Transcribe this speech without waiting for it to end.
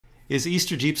Is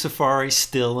Easter Jeep Safari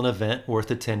still an event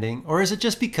worth attending, or has it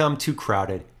just become too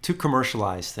crowded, too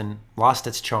commercialized, and lost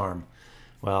its charm?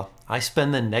 Well, I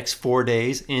spend the next 4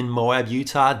 days in Moab,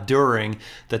 Utah during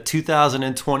the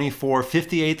 2024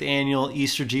 58th Annual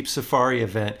Easter Jeep Safari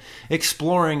event,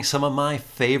 exploring some of my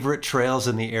favorite trails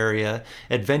in the area,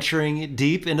 adventuring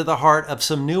deep into the heart of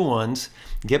some new ones,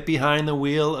 get behind the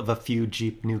wheel of a few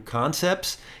Jeep new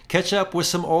concepts, catch up with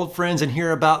some old friends and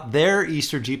hear about their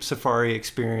Easter Jeep Safari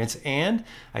experience, and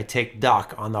I take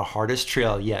Doc on the hardest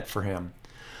trail yet for him.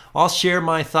 I'll share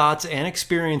my thoughts and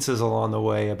experiences along the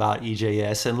way about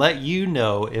EJS and let you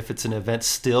know if it's an event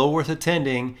still worth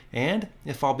attending and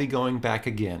if I'll be going back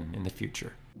again in the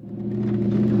future.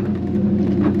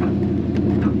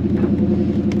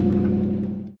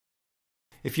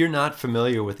 If you're not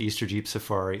familiar with Easter Jeep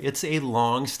Safari, it's a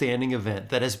long-standing event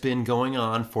that has been going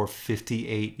on for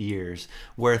 58 years,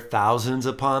 where thousands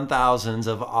upon thousands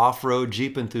of off-road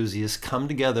Jeep enthusiasts come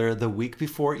together the week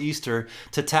before Easter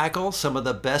to tackle some of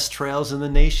the best trails in the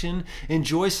nation,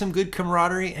 enjoy some good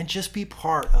camaraderie, and just be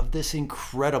part of this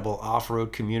incredible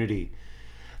off-road community.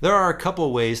 There are a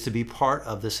couple ways to be part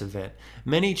of this event.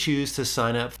 Many choose to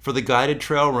sign up for the guided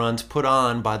trail runs put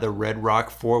on by the Red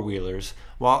Rock four-wheelers,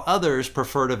 while others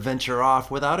prefer to venture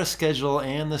off without a schedule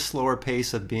and the slower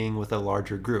pace of being with a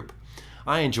larger group.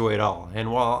 I enjoy it all,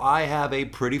 and while I have a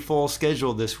pretty full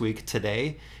schedule this week,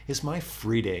 today is my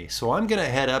free day, so I'm going to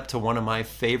head up to one of my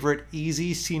favorite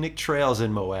easy scenic trails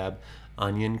in Moab,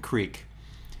 Onion Creek.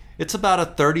 It's about a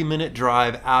 30-minute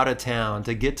drive out of town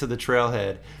to get to the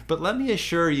trailhead, but let me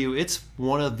assure you it's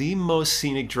one of the most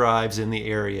scenic drives in the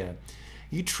area.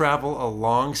 You travel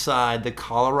alongside the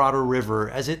Colorado River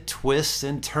as it twists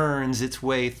and turns its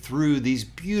way through these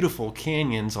beautiful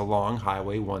canyons along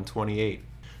Highway 128.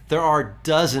 There are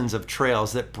dozens of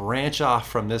trails that branch off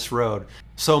from this road,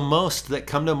 so most that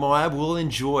come to Moab will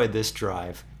enjoy this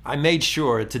drive. I made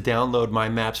sure to download my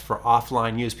maps for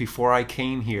offline use before I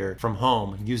came here from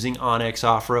home using onX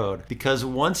Off-Road, because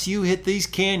once you hit these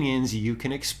canyons you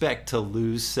can expect to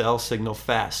lose cell signal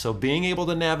fast, so being able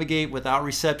to navigate without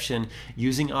reception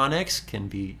using onX can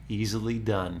be easily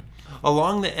done.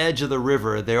 Along the edge of the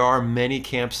river there are many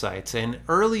campsites, and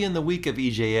early in the week of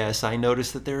EJS I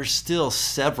noticed that there are still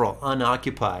several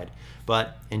unoccupied.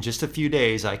 But in just a few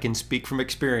days, I can speak from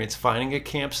experience, finding a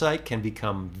campsite can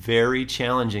become very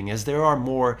challenging as there are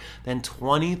more than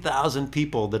 20,000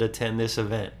 people that attend this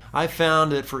event. I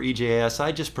found that for EJS,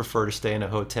 I just prefer to stay in a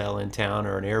hotel in town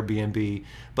or an Airbnb,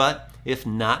 but if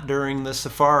not during the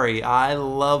safari, I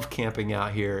love camping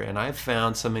out here, and I've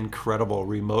found some incredible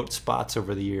remote spots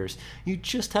over the years. You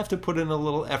just have to put in a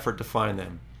little effort to find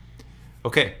them.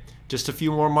 Okay. Just a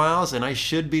few more miles and I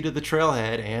should be to the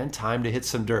trailhead and time to hit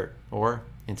some dirt, or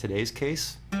in today's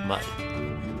case, mud.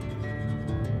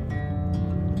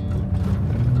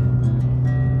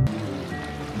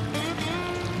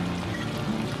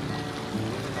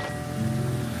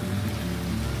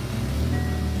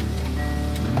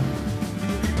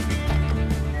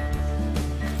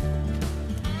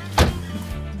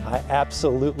 I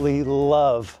absolutely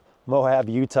love Moab,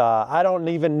 Utah. I don't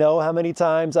even know how many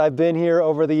times I've been here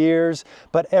over the years,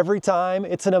 but every time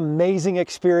it's an amazing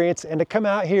experience, and to come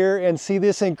out here and see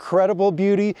this incredible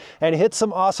beauty and hit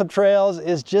some awesome trails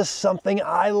is just something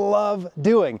I love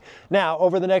doing. Now,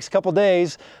 over the next couple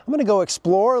days, I'm gonna go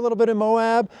explore a little bit in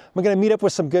Moab. I'm gonna meet up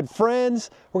with some good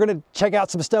friends. We're gonna check out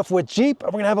some stuff with Jeep.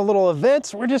 We're gonna have a little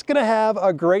events. We're just gonna have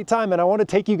a great time, and I wanna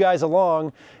take you guys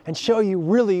along and show you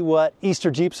really what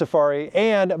Easter Jeep Safari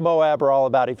and Moab are all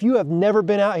about. If you have never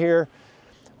been out here,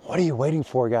 what are you waiting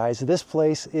for, guys? This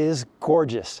place is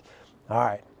gorgeous. All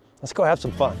right, let's go have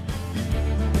some fun.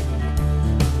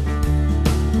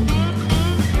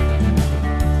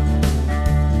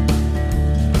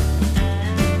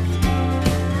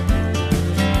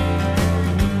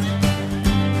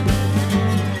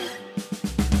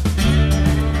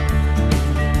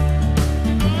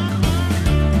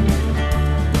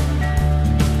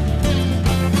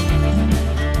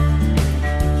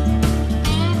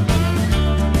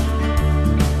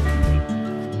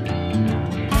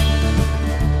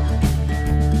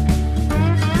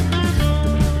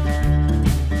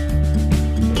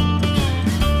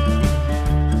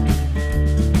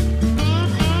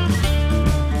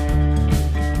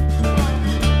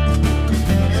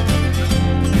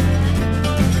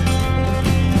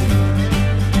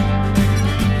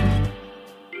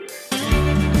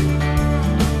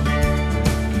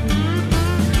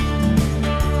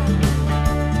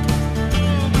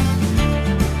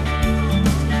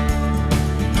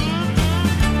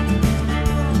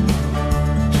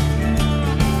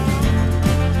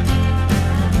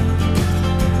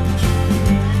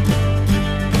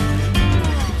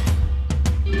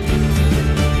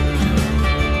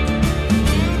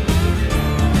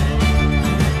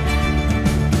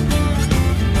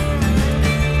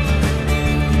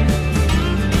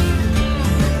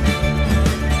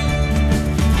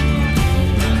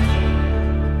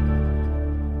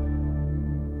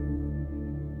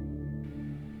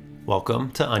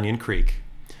 Welcome to Onion Creek.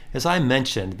 As I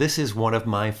mentioned, this is one of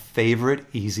my favorite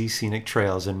easy scenic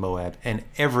trails in Moab, and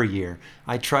every year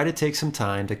I try to take some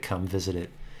time to come visit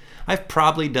it. I've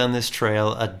probably done this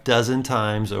trail a dozen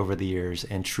times over the years,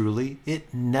 and truly,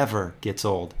 it never gets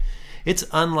old. It's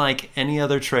unlike any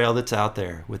other trail that's out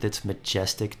there, with its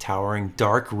majestic, towering,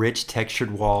 dark, rich,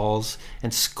 textured walls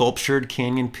and sculptured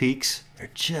canyon peaks. They're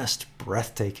just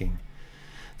breathtaking.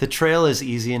 The trail is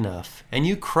easy enough, and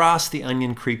you cross the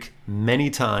Onion Creek many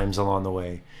times along the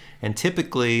way, and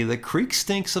typically the creek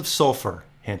stinks of sulfur,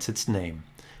 hence its name.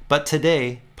 But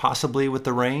today, possibly with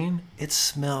the rain, it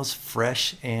smells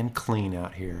fresh and clean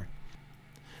out here.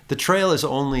 The trail is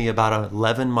only about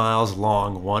 11 miles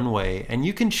long one way, and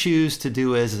you can choose to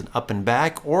do as an up and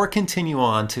back or continue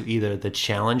on to either the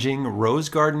challenging Rose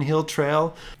Garden Hill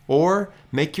Trail or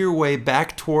make your way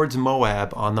back towards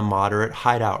Moab on the moderate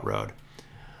Hideout Road.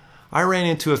 I ran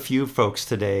into a few folks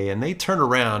today and they turned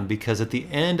around because at the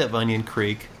end of Onion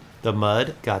Creek, the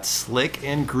mud got slick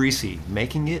and greasy,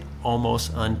 making it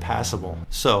almost unpassable.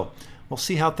 So we'll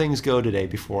see how things go today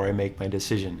before I make my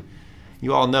decision.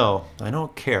 You all know I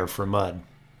don't care for mud.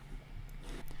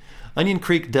 Onion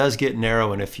Creek does get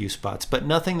narrow in a few spots, but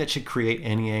nothing that should create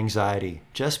any anxiety.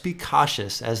 Just be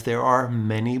cautious as there are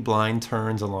many blind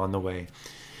turns along the way.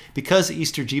 Because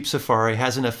Easter Jeep Safari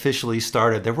hasn't officially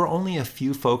started, there were only a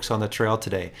few folks on the trail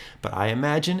today, but I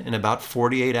imagine in about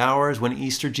 48 hours when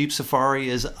Easter Jeep Safari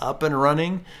is up and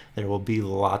running, there will be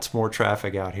lots more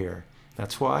traffic out here.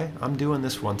 That's why I'm doing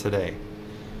this one today.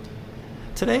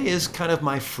 Today is kind of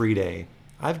my free day.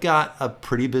 I've got a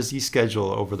pretty busy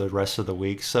schedule over the rest of the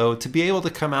week, so to be able to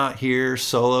come out here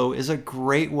solo is a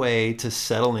great way to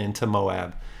settle into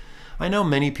Moab. I know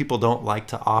many people don't like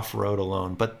to off-road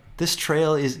alone, but this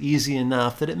trail is easy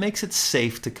enough that it makes it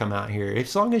safe to come out here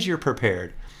as long as you're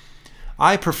prepared.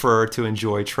 I prefer to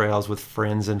enjoy trails with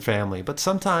friends and family, but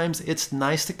sometimes it's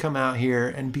nice to come out here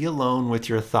and be alone with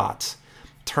your thoughts.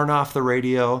 Turn off the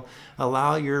radio,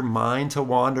 allow your mind to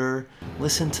wander,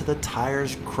 listen to the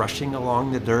tires crushing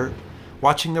along the dirt,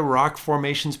 watching the rock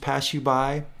formations pass you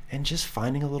by, and just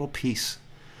finding a little peace.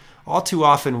 All too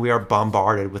often we are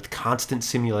bombarded with constant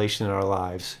stimulation in our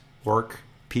lives. Work,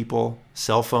 people,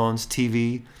 cell phones,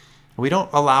 TV. We don't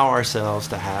allow ourselves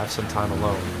to have some time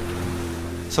alone.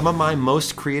 Some of my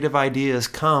most creative ideas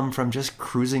come from just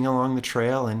cruising along the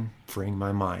trail and freeing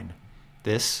my mind.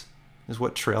 This is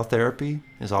what trail therapy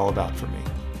is all about for me.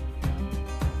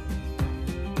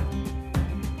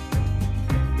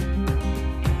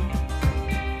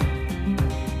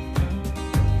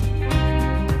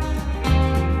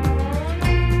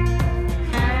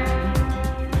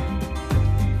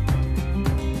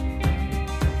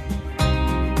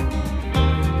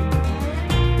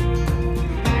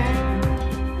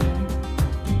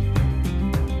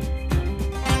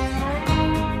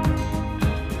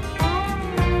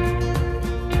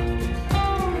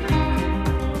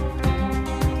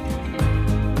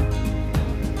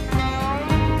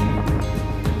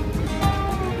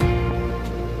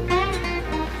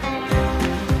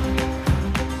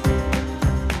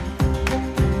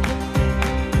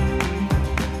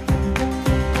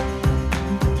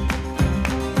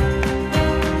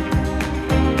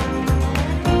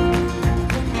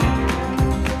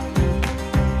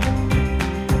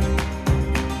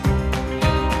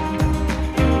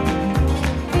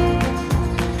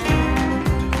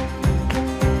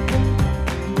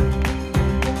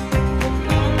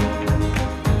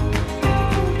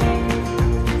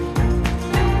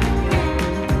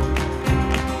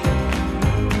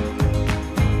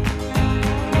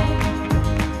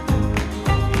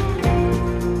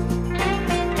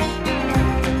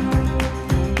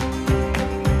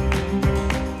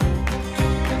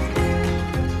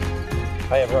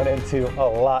 I have run into a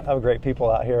lot of great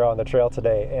people out here on the trail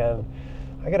today, and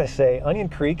I gotta say, Onion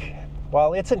Creek,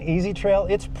 while it's an easy trail,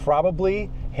 it's probably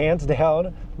hands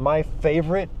down my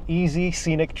favorite easy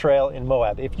scenic trail in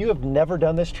Moab. If you have never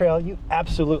done this trail, you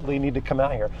absolutely need to come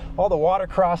out here. All the water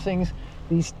crossings,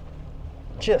 these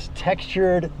just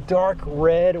textured dark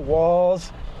red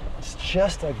walls, it's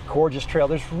just a gorgeous trail.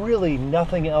 There's really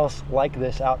nothing else like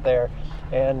this out there,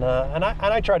 and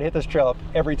I try to hit this trail up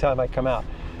every time I come out.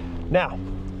 Now,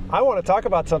 I want to talk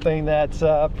about something that's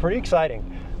pretty exciting.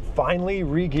 Finally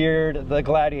re-geared the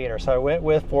Gladiator. So I went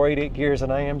with 488 gears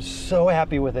and I am so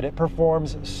happy with it. It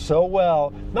performs so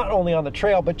well, not only on the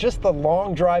trail, but just the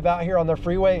long drive out here on the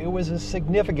freeway. It was a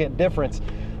significant difference.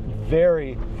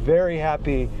 Very, very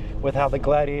happy with how the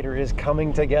Gladiator is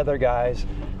coming together, guys.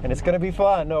 And it's gonna be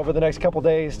fun over the next couple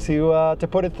days to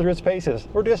put it through its paces.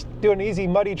 We're just doing an easy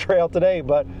muddy trail today,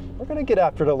 but we're gonna get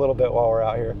after it a little bit while we're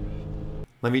out here.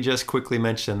 Let me just quickly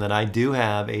mention that I do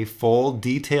have a full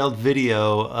detailed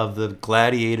video of the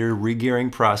Gladiator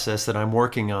regearing process that I'm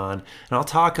working on, and I'll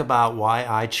talk about why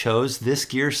I chose this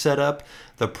gear setup,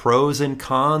 the pros and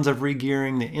cons of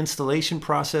regearing, the installation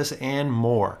process, and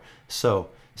more. So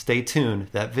stay tuned,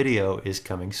 that video is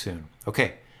coming soon.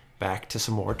 Okay, back to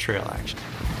some more trail action.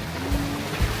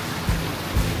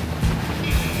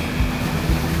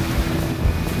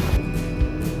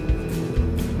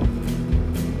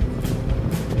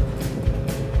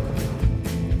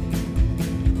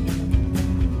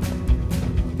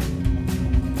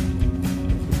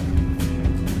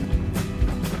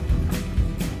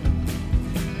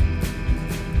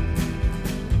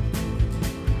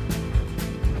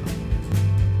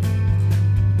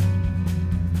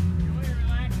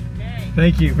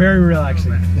 Thank you. Very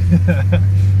relaxing.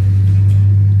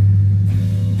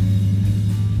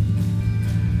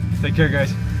 Take care,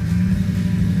 guys.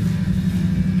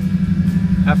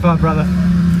 Have fun, brother.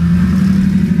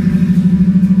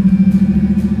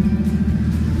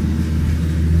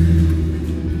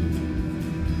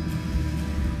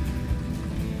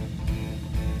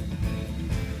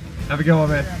 Have a good one,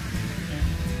 man.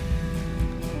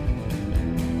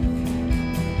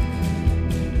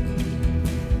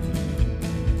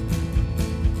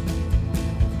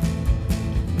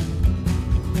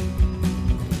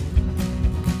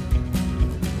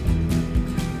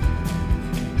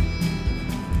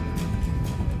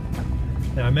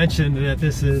 Now, I mentioned that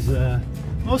this is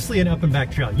mostly an up and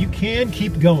back trail. You can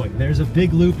keep going. There's a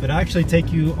big loop that actually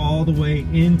take you all the way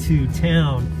into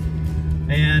town.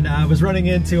 And I was running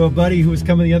into a buddy who was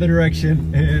coming the other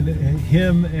direction, and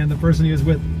him and the person he was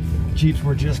with, Jeeps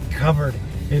were just covered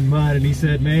in mud. And he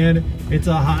said, man, it's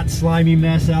a hot, slimy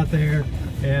mess out there,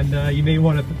 and you may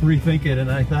want to rethink it.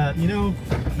 And I thought, you know,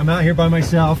 I'm out here by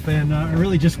myself, and I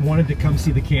really just wanted to come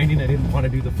see the canyon. I didn't want to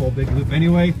do the full big loop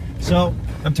anyway. So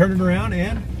I'm turning around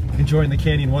and enjoying the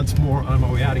canyon once more on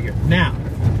my way out of here. Now,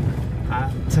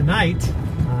 tonight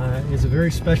is a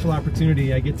very special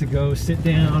opportunity. I get to go sit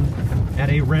down at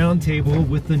a round table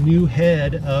with the new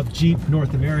head of Jeep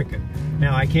North America.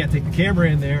 Now, I can't take the camera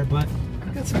in there, but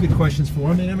I've got some good questions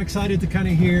for him, and I'm excited to kind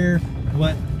of hear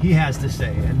what he has to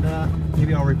say. And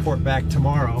maybe I'll report back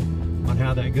tomorrow on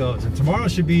how that goes. And tomorrow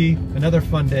should be another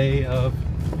fun day of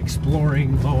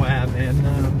exploring Moab, and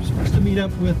I'm supposed to meet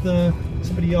up with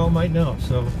somebody y'all might know,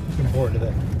 so looking forward to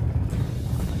that.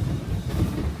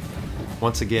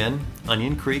 Once again,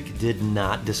 Onion Creek did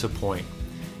not disappoint.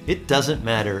 It doesn't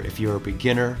matter if you're a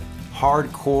beginner,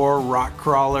 hardcore rock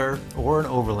crawler, or an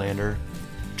overlander.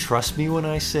 Trust me when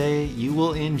I say you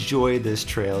will enjoy this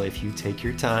trail if you take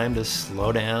your time to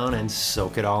slow down and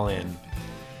soak it all in.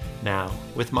 Now,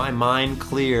 with my mind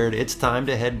cleared, it's time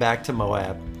to head back to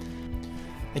Moab.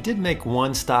 I did make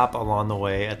one stop along the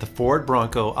way at the Ford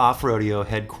Bronco Off-Rodeo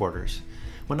headquarters.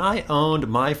 When I owned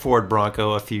my Ford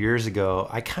Bronco a few years ago,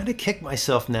 I kind of kick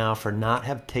myself now for not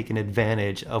have taken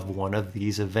advantage of one of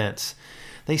these events.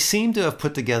 They seem to have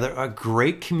put together a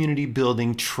great community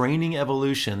building training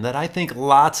evolution that I think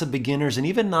lots of beginners and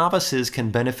even novices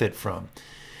can benefit from.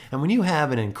 And when you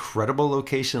have an incredible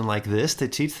location like this to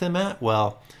teach them at,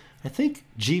 well, I think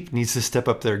Jeep needs to step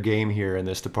up their game here in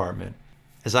this department.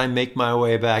 As I make my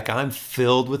way back, I'm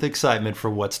filled with excitement for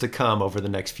what's to come over the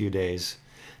next few days.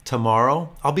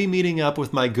 Tomorrow, I'll be meeting up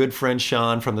with my good friend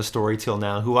Sean from the Story Till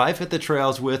Now, who I've hit the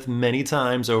trails with many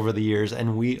times over the years,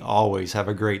 and we always have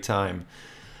a great time.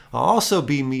 I'll also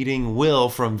be meeting Will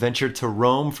from Venture to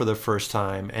Rome for the first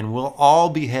time, and we'll all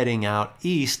be heading out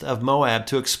east of Moab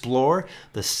to explore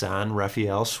the San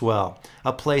Rafael Swell,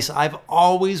 a place I've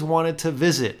always wanted to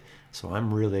visit. So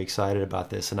I'm really excited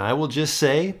about this, and I will just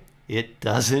say, it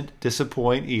doesn't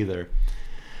disappoint either.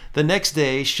 The next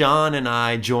day, Sean and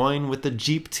I join with the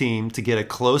Jeep team to get a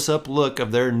close-up look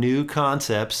of their new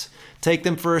concepts, take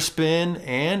them for a spin,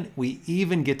 and we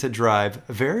even get to drive,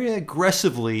 very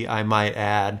aggressively I might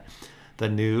add, the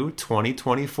new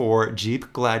 2024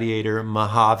 Jeep Gladiator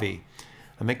Mojave.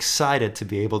 I'm excited to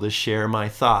be able to share my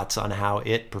thoughts on how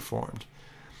it performed.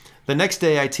 The next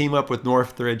day, I team up with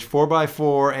Northridge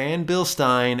 4x4 and Bill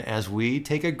Stein as we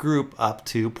take a group up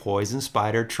to Poison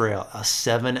Spider Trail, a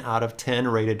 7 out of 10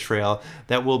 rated trail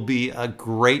that will be a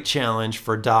great challenge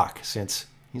for Doc since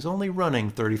he's only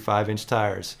running 35-inch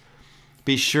tires.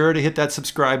 Be sure to hit that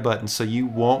subscribe button so you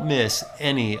won't miss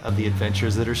any of the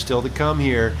adventures that are still to come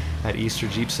here at Easter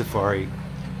Jeep Safari.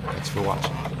 Thanks for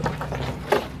watching.